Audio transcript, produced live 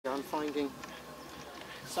I'm finding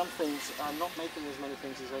some things, I'm not making as many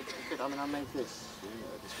things as I could. I mean, I made this one.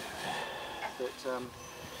 But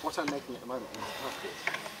what I'm making at the moment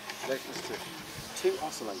is two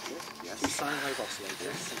oscillators, two sine wave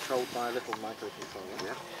oscillators, controlled by a little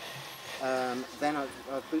microcontroller. Then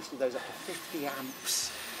I've boosted those up to 50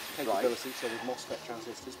 amps capability, so with MOSFET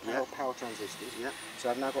transistors, power transistors. So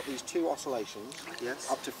I've now got these two oscillations,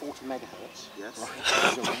 up to 40 megahertz. Right,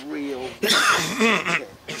 which is a real chip.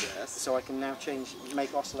 So I can now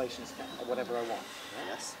make oscillations whatever I want.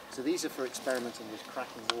 So these are for experimenting with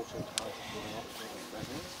cracking water and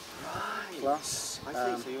resonance. Plus, I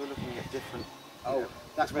see. So you're looking at different.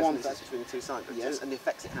 That's one. That's between the two sides. And the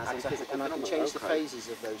effects it has on physical and I can phenomena. change the phases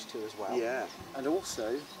of those two as well. And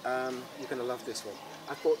also, you're going to love this one.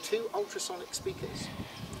 I've bought two ultrasonic speakers.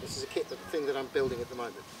 This is a thing that I'm building at the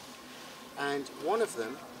moment. And one of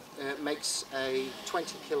them makes a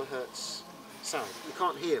 20 kilohertz sound. You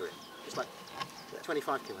can't hear it. It's like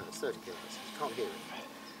 25 kilohertz, 30 kilohertz. You can't hear it.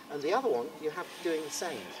 And the other one, you have doing the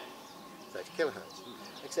same, 30 kilohertz.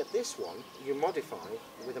 Except this one, you modify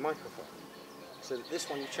with a microphone. So that this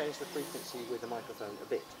one, you change the frequency with the microphone a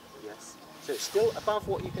bit. So it's still above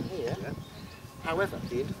what you can hear. However,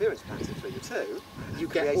 the interference pattern between the two, you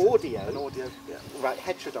get audio, right,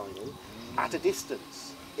 heterodyning, at a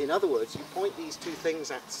distance. In other words, you point these two things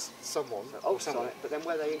at someone, but then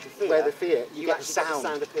where they interfere, you get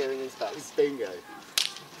sound appearing in space. Bingo.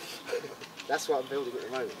 That's what I'm building at the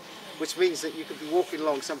moment. Which means that you could be walking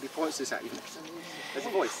along, somebody points this at you. There's a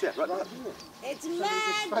voice, right here. It's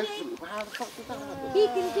magic! How the fuck did that happen? He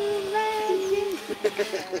can do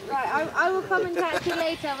magic! Right, I will contact you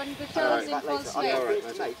later when the show's in full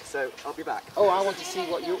swing. So I'll be back. Oh, I want to see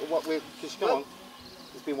what we're... Just come on.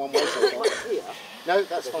 There's been one way so far. Here. No,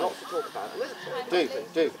 that's fine. Lots to talk about. Do.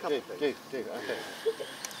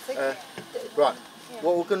 Okay. Right.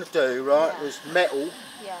 What we're going to do, right, is metal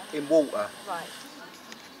in water. Right.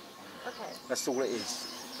 Okay. That's all it is.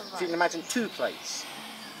 So you can imagine two plates,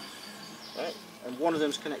 right? And one of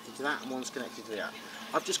them's connected to that and one's connected to that.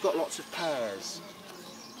 I've just got lots of pairs.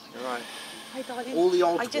 All right. Hi, darling. All the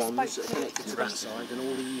odd ones are connected to that side and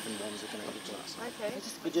all the even ones are connected to that side. Okay.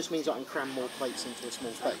 It just means I can cram more plates into a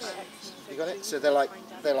small space. You got it? So they're like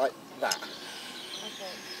that.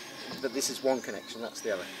 Okay. But this is one connection, that's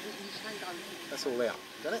the other. That's all they are.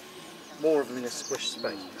 Got it? More of them in a squished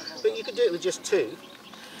space. But you could do it with just two.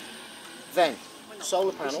 Then,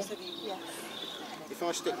 solar panel, if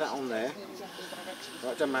I stick that on there,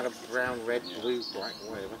 right, it doesn't matter brown, red, blue, black,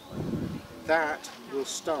 whatever, that will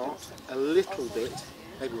start a little bit,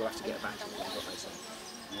 maybe we'll have to get a battery. I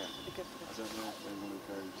don't know if they want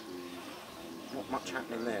to go to... Not much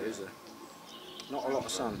happening there, is there? Not a lot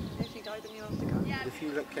of sun. If you die, then you have to go. If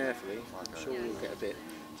you look carefully, I'm sure we'll get a bit.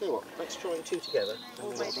 Tell you what, let's try two together,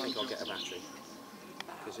 and then I think I'll get a battery.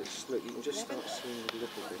 Because it's, look, you can just start seeing a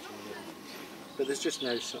little bit in the middle. But there's just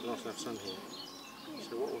not enough sun here.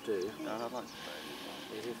 So what we'll do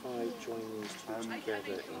is if I join these two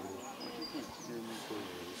together in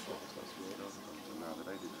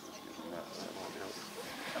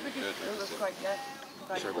It looks quite,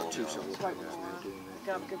 so I've got two solar panels now doing You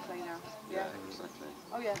can have a good play now. Yeah. Exactly.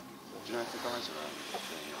 Oh yeah. Do you know if the guys are around?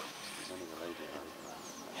 There's only the lady around.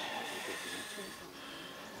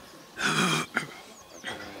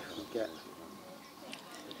 You get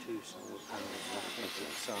the two solar panels into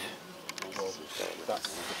the sun.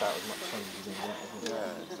 That's about as much sun as you can get.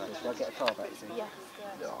 Yeah, Shall I get a car battery? Yes.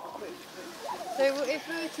 So if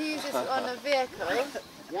we were to use this on a vehicle,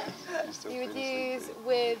 you would use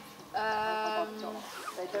with They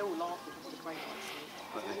all laugh because of the great ones.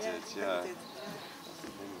 But they did, yeah.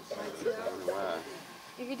 Everywhere.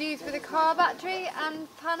 you could use with a car battery and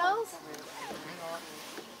panels.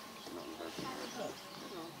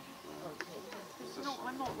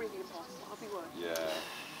 I'm not really impressed. I'll be worried. Yeah.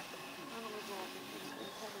 I'm not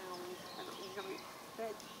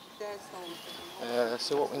Their styles.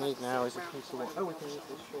 So what we need now is a piece of wood. Oh, we can use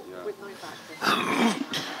this short. Yeah. With no battery.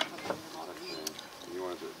 You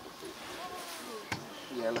want to do it for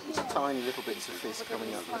Yeah, look, it's tiny little bits of fizz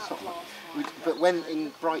coming out. But when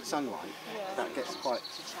in bright sunlight, that gets quite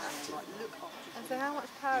active. And so how much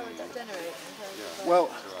power would that generate? Well,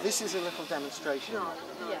 this is a little demonstration model.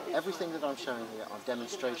 Yeah. Everything that I'm showing here are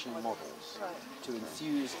demonstration models to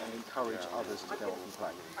enthuse and encourage others to go off and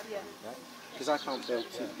play. Because I can't build,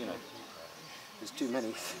 there's too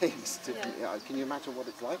many things to. Can you imagine what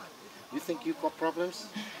it's like? You think you've got problems?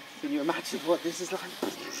 Can you imagine what this is like?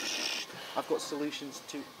 I've got solutions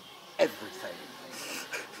to everything.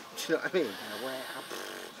 Do you know what I mean?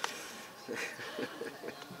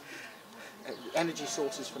 energy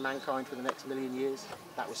sources for mankind for the next 1,000,000 years.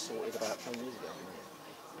 That was sorted about 10 years ago.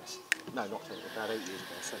 No, not 10, about 8 years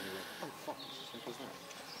ago, 7 years. Oh fuck, simple as that.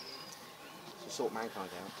 To sort mankind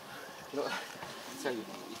out. You know, I'll tell you,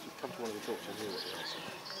 if you come to one of the talks, you'll hear what it is.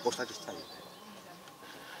 What should I just tell you?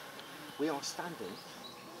 We are standing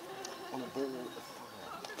on a ball of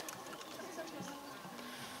fire.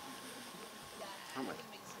 Aren't we?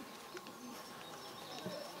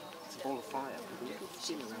 It's a ball of fire. We're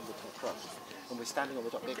sitting around the top crust, and we're standing on the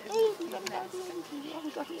top. Oh, we're going to get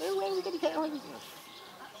where are we going to get away?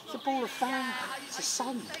 It's a ball of fire. It's a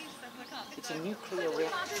sun. It's a nuclear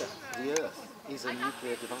reactor. The Earth is a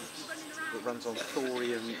nuclear device. It runs on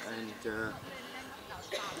thorium and deuterium.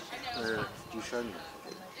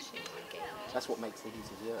 That's what makes the heat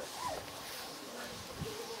of the Earth.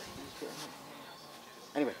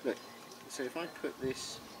 Anyway, look. So if I put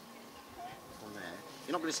this on there,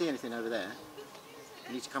 you're not going to see anything over there.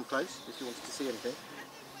 You need to come close if you wanted to see anything.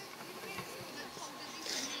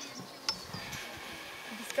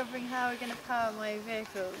 Discovering how we're going to power my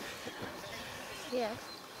vehicle. Yeah.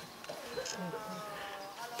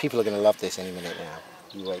 People are going to love this any minute now.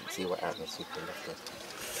 You wait and see what happens. People love this.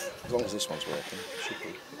 As long as this one's working, it should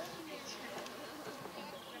be.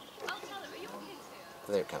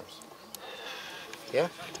 There it comes. Yeah?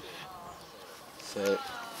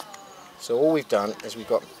 So all we've done is we've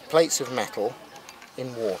got plates of metal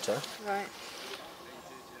in water, Right.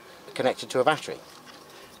 connected to a battery.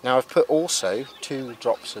 Now I've put also 2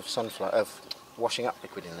 drops of washing up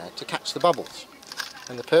liquid in there to catch the bubbles.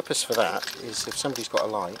 And the purpose for that is if somebody's got a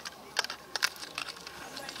light,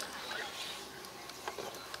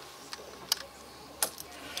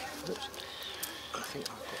 oops, I think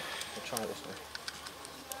I'll try it this way.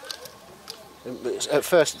 At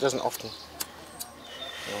first it doesn't often.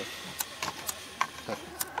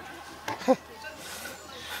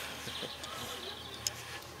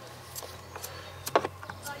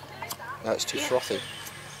 No, it's too frothy.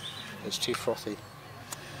 It's too frothy.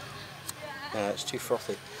 No, it's too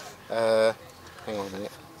frothy. Hang on a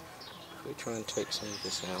minute. If we try and take some of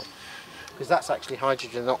this out, because that's actually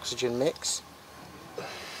hydrogen and oxygen mix.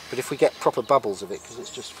 But if we get proper bubbles of it, because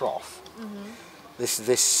it's just froth,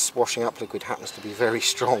 this washing up liquid happens to be very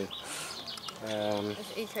strong.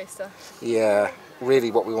 It's eco stuff. Yeah,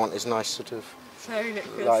 really, what we want is nice sort of Fairy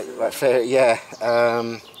liquid. like fair, yeah.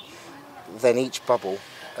 Then each bubble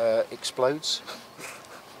explodes.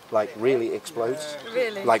 Like really explodes.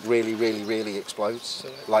 Really? Like really explodes.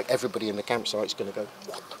 Like everybody in the campsite's going to go.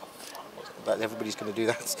 Like everybody's going to do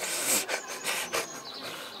that.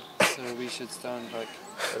 So we should stand like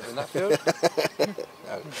over in that field?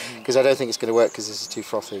 No, because I don't think it's going to work because this is too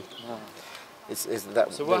frothy. No.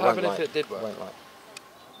 So what happened if it did work?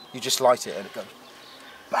 You just light it and it goes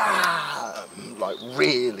BAM! Like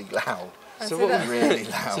really loud. So what really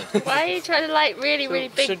loud. Why are you trying to like really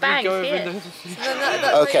big bangs here? Then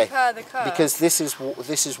that's Okay, how you power the car. because this is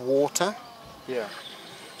water. Yeah.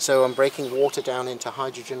 So I'm breaking water down into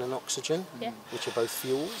hydrogen and oxygen, Yeah. which are both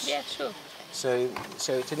fuels. Yeah, sure. So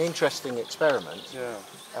it's an interesting experiment. Yeah.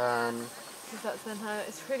 Because that's then how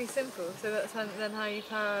it's pretty simple. So that's then how you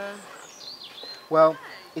power. Well,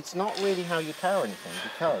 it's not really how you power anything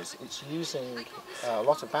because it's using a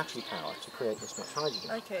lot of battery power to create this much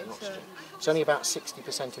hydrogen Okay, and so oxygen. It's only about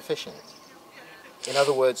 60% efficient. In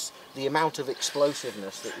other words, the amount of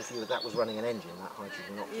explosiveness that if that was running an engine, that hydrogen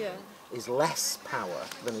and oxygen, is less power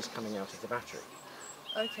than is coming out of the battery.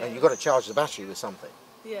 okay. And you've got to charge the battery with something.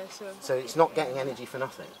 Yeah, sure. So it's not getting energy for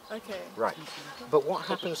nothing. Okay. Right. But what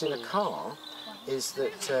happens in a car is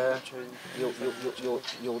that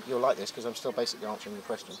you'll like this because I'm still basically answering the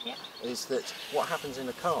question. Yeah. Is that what happens in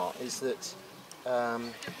a car is that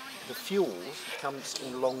the fuel comes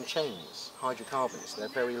in long chains, hydrocarbons. They're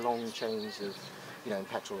very long chains of, in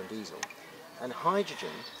petrol and diesel. And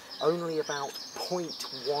hydrogen, only about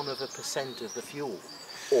 0.1% of the fuel,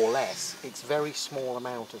 or less. It's very small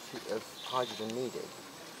amount of hydrogen needed,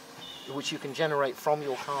 which you can generate from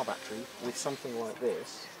your car battery with something like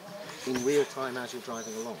this in real time as you're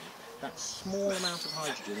driving along. That small amount of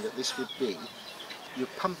hydrogen that this would be, you're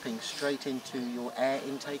pumping straight into your air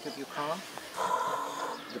intake of your car,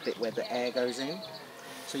 the bit where the air goes in.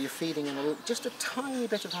 So you're feeding in just a tiny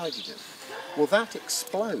bit of hydrogen. Well, that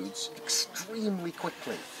explodes extremely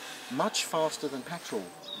quickly, much faster than petrol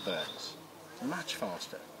burns, much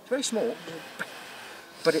faster. It's very small,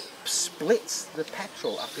 but it splits the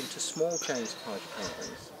petrol up into small chains of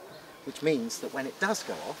hydrocarbons, which means that when it does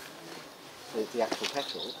go off, the actual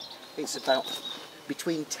petrol, it's about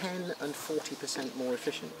between 10 and 40% more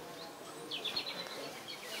efficient.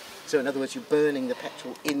 So in other words, you're burning the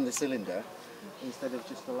petrol in the cylinder instead of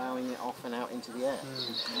just allowing it off and out into the air.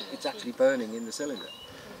 It's actually burning in the cylinder.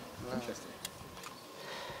 Wow. Interesting.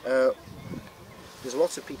 There's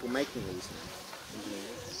lots of people making these now.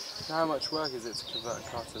 So how much work is it to convert a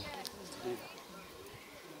car to do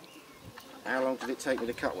that? How long did it take me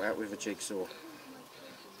to cut out with a jigsaw?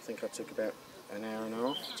 I think I took about an hour and a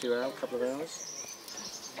half, 2 hours, a couple of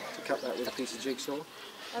hours to cut that with a piece of jigsaw.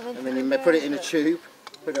 And then you put it in a tube,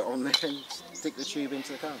 put it on there and stick the tube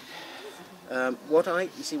into the car.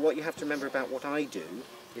 What you have to remember about what I do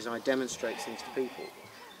is I demonstrate things to people.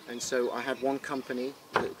 And so I had one company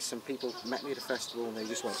that some people met me at a festival and they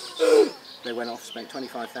just went, they went off, spent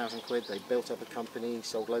 25,000 quid, they built up a company,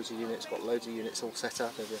 sold loads of units, got loads of units all set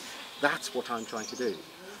up. That's what I'm trying to do.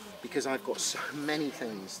 Because I've got so many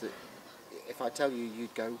things that if I tell you,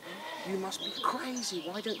 you'd go, you must be crazy,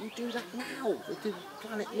 why don't you do that now? The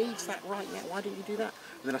planet needs that right now, why don't you do that?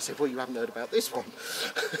 And then I said, well, you haven't heard about this one.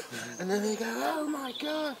 And then they go, oh my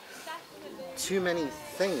God. Too many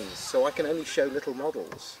things, so I can only show little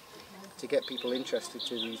models to get people interested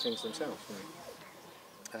to do things themselves.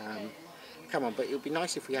 Come on, but it would be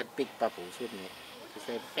nice if we had big bubbles, wouldn't it? Because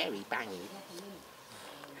they're very bangy.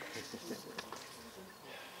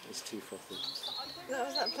 It's too frothy. That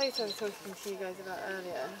was that place I was talking to you guys about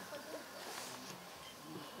earlier.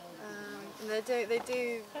 And they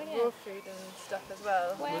do raw food and stuff as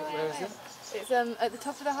well. Where is it? It's at the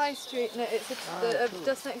top of the high street. No, it's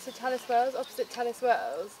just next to Tallis Wells, opposite Tallis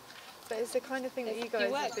Wells. But it's the kind of thing that you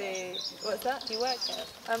guys would be. What's that? Do you work there?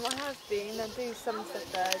 I have been. I do some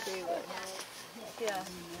stuff there. I do work. Yeah.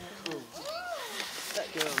 Cool.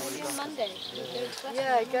 Maybe on Monday.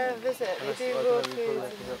 Yeah, go and visit. They do raw food.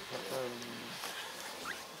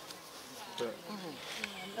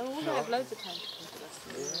 Oh, we're going to have loads of time to come to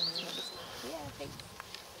us. Yeah, I think.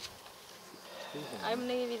 I'm going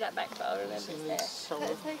to give you that back, but I'll remember it's there.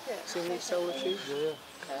 Take it. See these solar tubes? Yeah.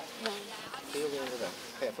 No. Feel the end of them.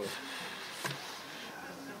 Careful.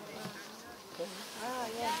 Ah,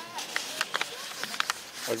 yeah.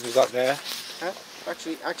 What have we got there?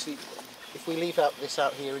 Actually, if we leave this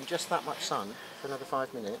out here in just that much sun for another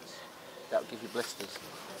 5 minutes, that will give you blisters.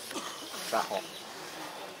 That hot.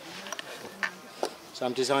 So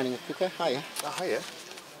I'm designing a cooker. Hiya. Oh, hiya.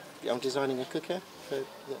 I'm designing a cooker that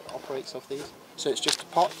operates off these. So it's just a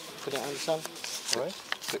pot, put it out in the sun. All right.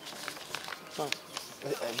 Fine.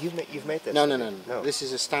 You've made this? No. This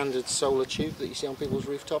is a standard solar tube that you see on people's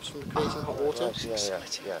rooftops from creating hot water.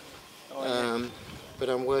 Right. Yeah. But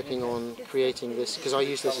I'm working on creating this, because I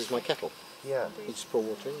use this as my kettle. Yeah. You just pour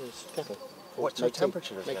water in this kettle. What sort of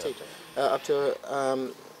temperature is it? Up to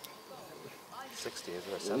 60,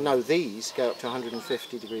 isn't it? no, these go up to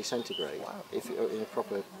 150 degrees centigrade. Wow. If you're in a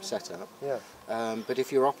proper setup. Yeah. But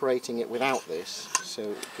if you're operating it without this,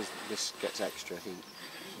 so because this gets extra heat,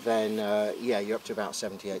 then yeah, you're up to about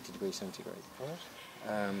 70, 80 degrees centigrade.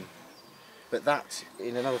 Right. But that,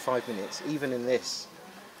 in another 5 minutes, even in this,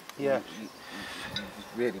 yeah, you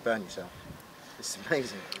really burn yourself. It's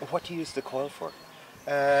amazing. What do you use the coil for?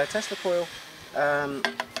 Tesla coil.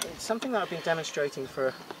 It's something that I've been demonstrating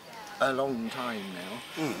for a long time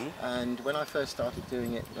now. Mm-hmm. And when I first started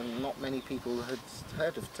doing it, not many people had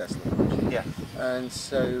heard of Tesla. Yeah. And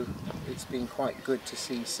so it's been quite good to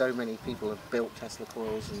see so many people have built Tesla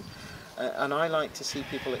coils, and I like to see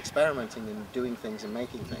people experimenting and doing things and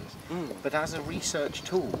making things. But as a research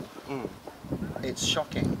tool, it's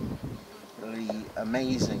shockingly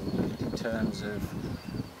amazing in terms of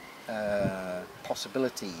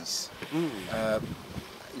possibilities.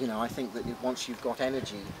 You know, I think that once you've got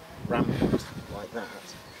energy rampant like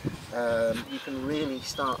that, you can really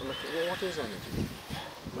start looking. Well, what is energy?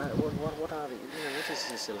 What are the? You know, what is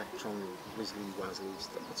this electron whizzly wazzly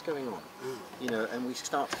stuff? What's going on? You know, and we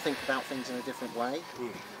start to think about things in a different way.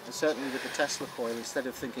 And certainly with the Tesla coil, instead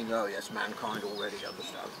of thinking, oh yes, mankind already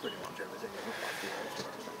understands pretty much everything.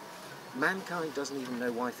 Mankind doesn't even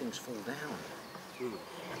know why things fall down.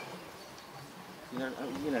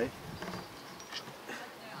 You know,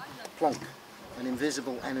 Planck, an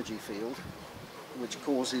invisible energy field, which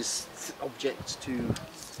causes objects to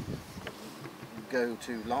go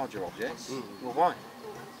to larger objects. Well, why?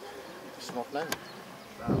 It's not known.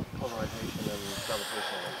 Polarization and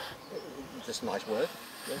gravitation. Just nice word.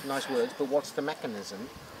 Nice words, but what's the mechanism?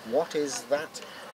 What is that